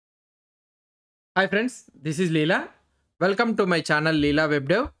Hi friends, this is Leela. Welcome to my channel Leela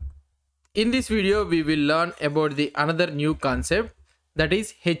WebDev. In this video, we will learn about the another new concept, that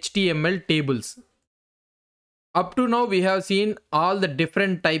is HTML tables. Up to now, we have seen all the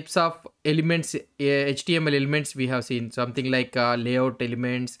different types of elements, HTML elements we have seen, something like layout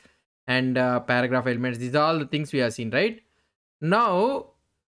elements and paragraph elements. These are all the things we have seen, right? Now,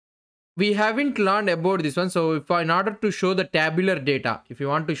 we haven't learned about this one. So in order to show the tabular data, if you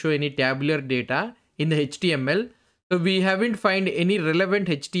want to show any tabular data in the HTML, so we haven't find any relevant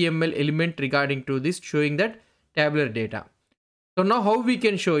HTML element regarding to this showing that tabular data. So now how we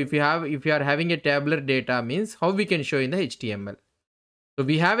can show, if you are having a tabular data, means how we can show in the HTML. So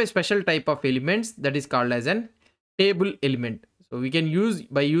we have a special type of elements that is called as an table element. So we can use,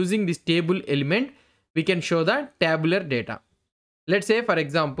 by using this table element, we can show the tabular data. Let's say, for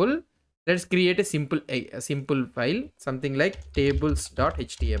example, let's create a simple file, something like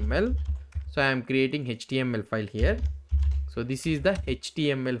tables.html. So I am creating HTML file here. So this is the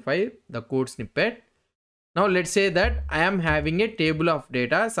HTML file, the code snippet. Now let's say that I am having a table of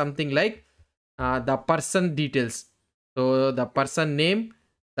data, something like the person details. So the person name,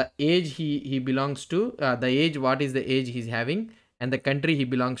 the age he belongs to, the age, what is the age he's having, and the country he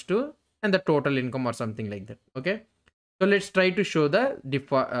belongs to, and the total income or something like that. Okay. So let's try to show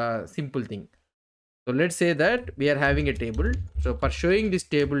the simple thing. So let's say that we are having a table. So for showing this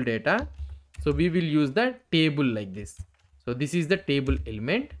table data, so we will use the table like this. So this is the table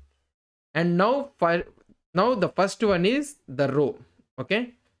element. And now the first one is the row.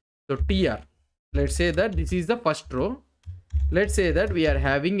 Okay. So tr. Let's say that this is the first row. Let's say that we are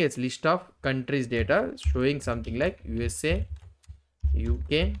having a list of countries data showing something like USA,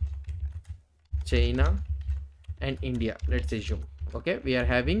 UK, China, and India. Let's assume. Okay, we are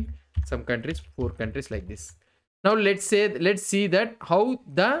having some countries, 4 countries like this. Now let's see that how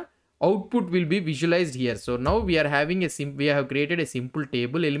the output will be visualized here. So now we are having we have created a simple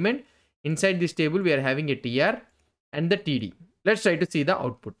table element. Inside this table we are having a tr and the td. Let's try to see the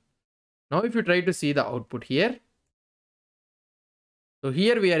output. Now if you try to see the output here, so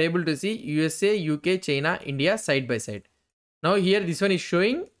here we are able to see USA, UK, China, India side by side. Now here this one is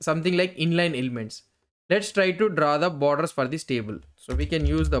showing something like inline elements. Let's try to draw the borders for this table. So we can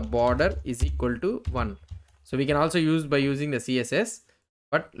use the border is equal to 1. So we can also use by using the CSS,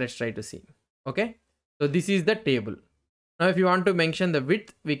 but let's try to see. Okay. So this is the table. Now if you want to mention the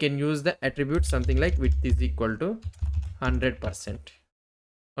width, we can use the attribute something like width is equal to 100%.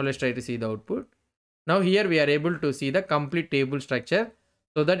 Now let's try to see the output. Now here we are able to see the complete table structure,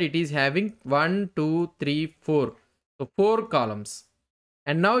 so that it is having 1, 2, 3, 4. So 4 columns.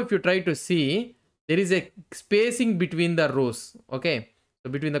 And now if you try to see, there is a spacing between the rows. Okay. So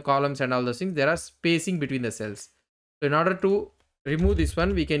between the columns and all those things, there are spacing between the cells. So in order to remove this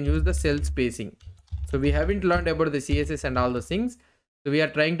one, we can use the cell spacing. So we haven't learned about the CSS and all those things. So we are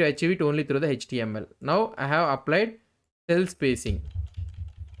trying to achieve it only through the HTML. Now I have applied cell spacing.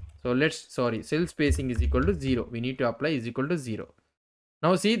 So cell spacing is equal to 0. We need to apply is equal to 0.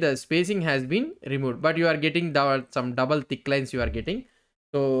 Now see, the spacing has been removed, but you are getting some double thick lines you are getting.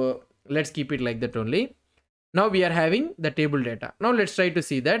 So let's keep it like that only. Now we are having the table data. Now let's try to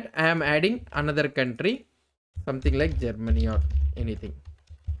see that I am adding another country, something like Germany or anything.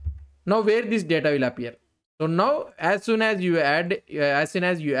 Now where this data will appear. So now as soon as you add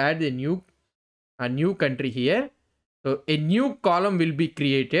a new country here, so a new column will be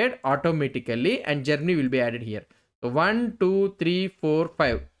created automatically and Germany will be added here. So 1, 2, 3, 4,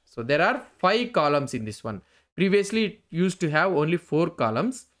 5. So there are 5 columns in this one. Previously it used to have only 4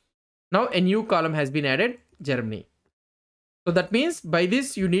 columns. Now a new column has been added, Germany. So that means by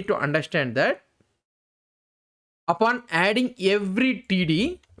this you need to understand that upon adding every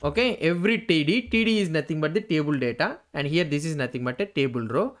TD, okay, every TD is nothing but the table data, and here this is nothing but a table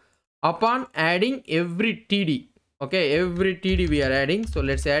row. Upon adding every TD, okay, every TD we are adding. So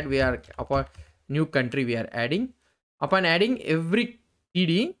let's add, we are upon new country we are adding. Upon adding every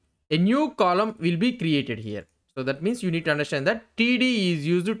TD, a new column will be created here. So that means you need to understand that TD is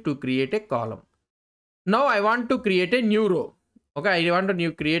used to create a column. Now I want to create a new row. Okay, I want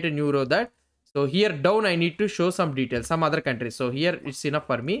to create a new row that. So here down I need to show some details, some other countries. So here it's enough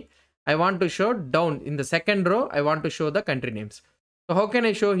for me. I want to show down in the second row. I want to show the country names. So how can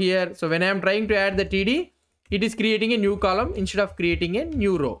I show here? So when I am trying to add the TD, it is creating a new column instead of creating a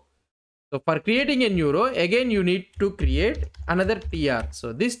new row. So for creating a new row, again you need to create another tr.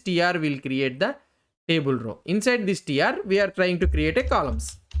 So this tr will create the table row. Inside this tr, we are trying to create a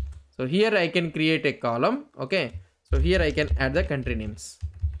columns. So here I can create a column. Okay. So here I can add the country names.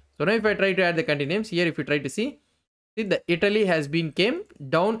 So now if I try to add the country names here, if you try to see See, the Italy has been came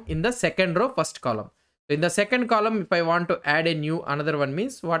down in the second row, first column. So in the second column, if I want to add a new another one,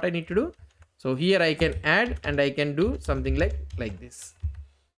 means what I need to do. So here I can add and I can do something like this.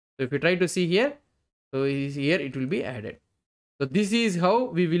 So if you try to see here, so here it will be added. So this is how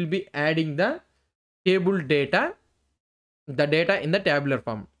we will be adding the table data, the data in the tabular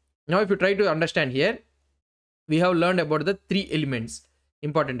form. Now if you try to understand here, we have learned about the three elements,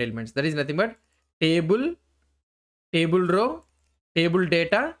 important elements. That is nothing but table, table row, table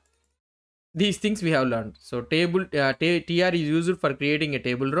data. These things we have learned. So table tr is used for creating a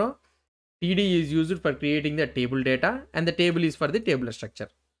table row, td is used for creating the table data, and the table is for the tabular structure.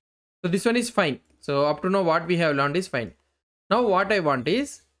 So this one is fine. So up to now what we have learned is fine. Now what I want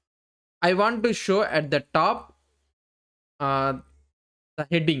is, I want to show at the top the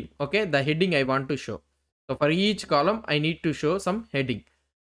heading. Okay, the heading I want to show. So for each column I need to show some heading.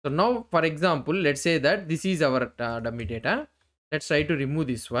 So now for example, let's say that this is our dummy data. Let's try to remove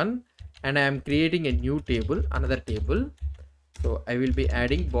this one, and I am creating a new table, another table. So I will be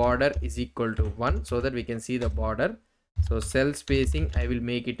adding border is equal to 1 so that we can see the border. So cell spacing I will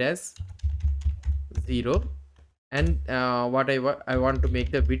make it as 0, and what I want to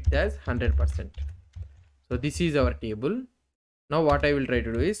make the width as 100%. So this is our table. Now what I will try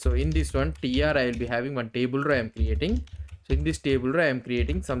to do is, so in this one tr I will be having one table row I am creating. So in this table row I am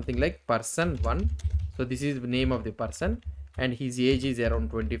creating something like person 1. So this is the name of the person, and his age is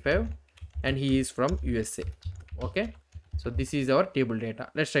around 25, and he is from USA. Okay, so this is our table data.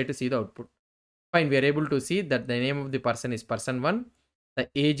 Let's try to see the output. Fine, we are able to see that the name of the person is person 1, the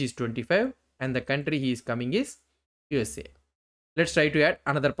age is 25, and the country he is coming is USA. Let's try to add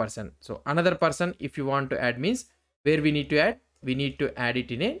another person. So another person, if you want to add, means where we need to add, we need to add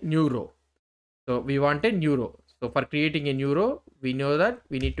it in a new row. So we want a new row. So for creating a new row, we know that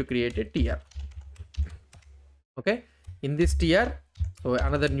we need to create a tr. Okay, in this tr, so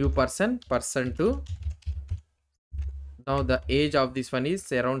another new person, person 2. Now the age of this one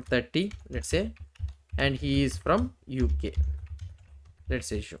is around 30, let's say, and he is from UK. Let's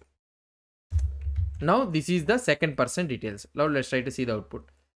say show. Now this is the second person details. Now let's try to see the output.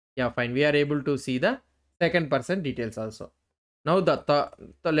 Yeah, fine, we are able to see the second person details also. Now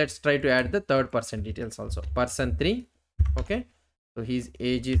let's try to add the third person details also. Person 3. Okay, so his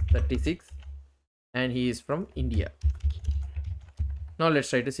age is 36 and he is from India. Now let's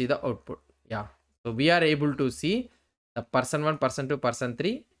try to see the output. Yeah, so we are able to see the person 1, person 2, person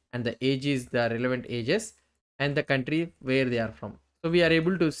 3, and the age is the relevant ages, and the country where they are from. So we are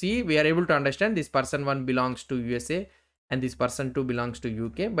able to see, we are able to understand this person 1 belongs to USA and this person 2 belongs to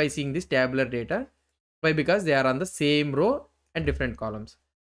UK by seeing this tabular data. Why? Because they are on the same row and different columns.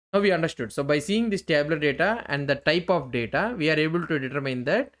 Now we understood. So by seeing this tabular data and the type of data, we are able to determine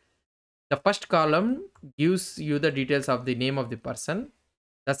that the first column gives you the details of the name of the person,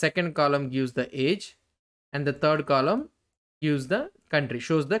 the second column gives the age, and the third column gives the country,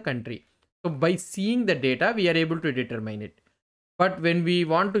 shows the country. So by seeing the data, we are able to determine it. But when we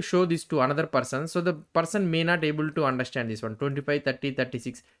want to show this to another person, so the person may not able to understand this one, 25, 30,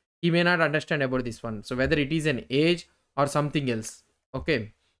 36. He may not understand about this one. So whether it is an age or something else.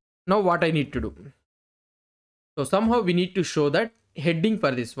 Okay. Now what I need to do? So somehow we need to show that heading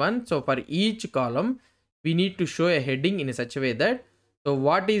for this one. So for each column, we need to show a heading in such a way that, so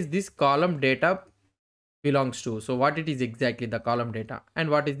what is this column data belongs to? So what it is exactly the column data, and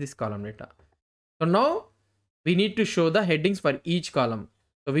what is this column data? So now we need to show the headings for each column.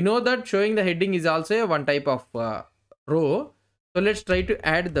 So we know that showing the heading is also one type of row. So let's try to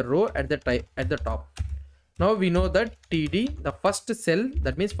add the row at the top. Now we know that TD, the first cell,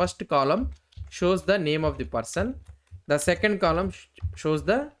 that means first column, shows the name of the person. The second column shows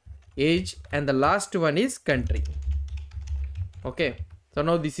the age, and the last one is country. Okay. So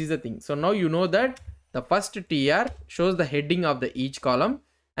now this is the thing. So now you know that the first TR shows the heading of the each column,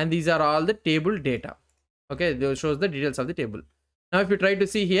 and these are all the table data. Okay, they shows the details of the table. Now if you try to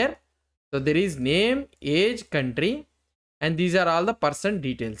see here, so there is name, age, country, and these are all the person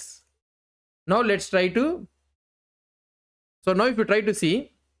details. Now let's try to, so now if you try to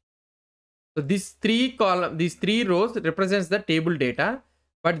see, so these three rows represents the table data,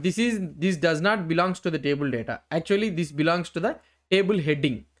 but this does not belongs to the table data. Actually this belongs to the table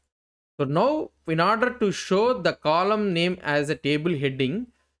heading. So now in order to show the column name as a table heading,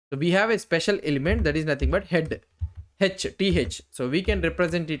 so we have a special element that is nothing but head, th. So we can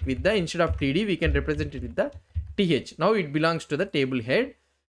represent it with the, instead of td, we can represent it with the th. Now it belongs to the table head.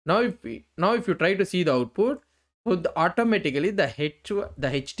 Now if you try to see the output, so automatically the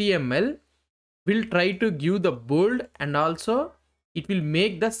HTML will try to give the bold and also it will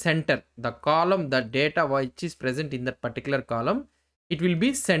make the center, the column, the data which is present in that particular column, it will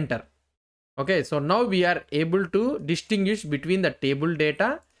be center. Okay, so now we are able to distinguish between the table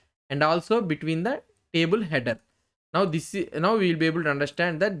data and also between the table header. Now now we will be able to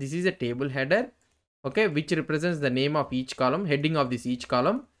understand that this is a table header, okay, which represents the name of each column, heading of this each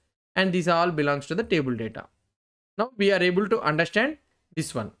column, and this all belongs to the table data. Now we are able to understand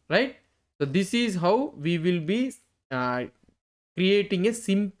this one, right? So this is how we will be creating a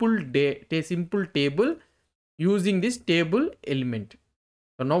simple table using this table element.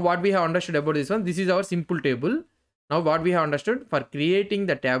 So now what we have understood about this one, this is our simple table. Now what we have understood, for creating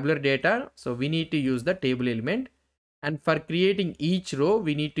the tabular data, so we need to use the table element, and for creating each row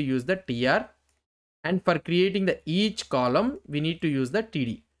we need to use the tr, and for creating the each column we need to use the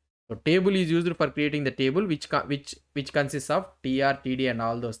td. So table is used for creating the table which consists of tr, td and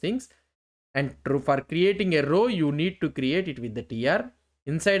all those things. And for creating a row you need to create it with the tr.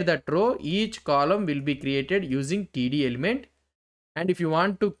 Inside that row each column will be created using td element. And if you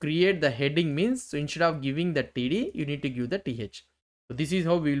want to create the heading means, so instead of giving the td you need to give the th. So this is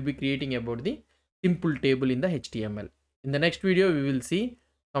how we will be creating about the simple table in the HTML. In the next video we will see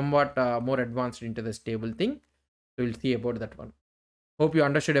somewhat more advanced into this table thing. So we'll see about that one. Hope you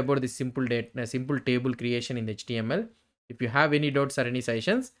understood about this simple table creation in the HTML. If you have any doubts or any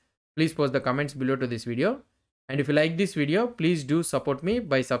suggestions, please post the comments below to this video. And if you like this video, please do support me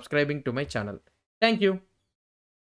by subscribing to my channel. Thank you.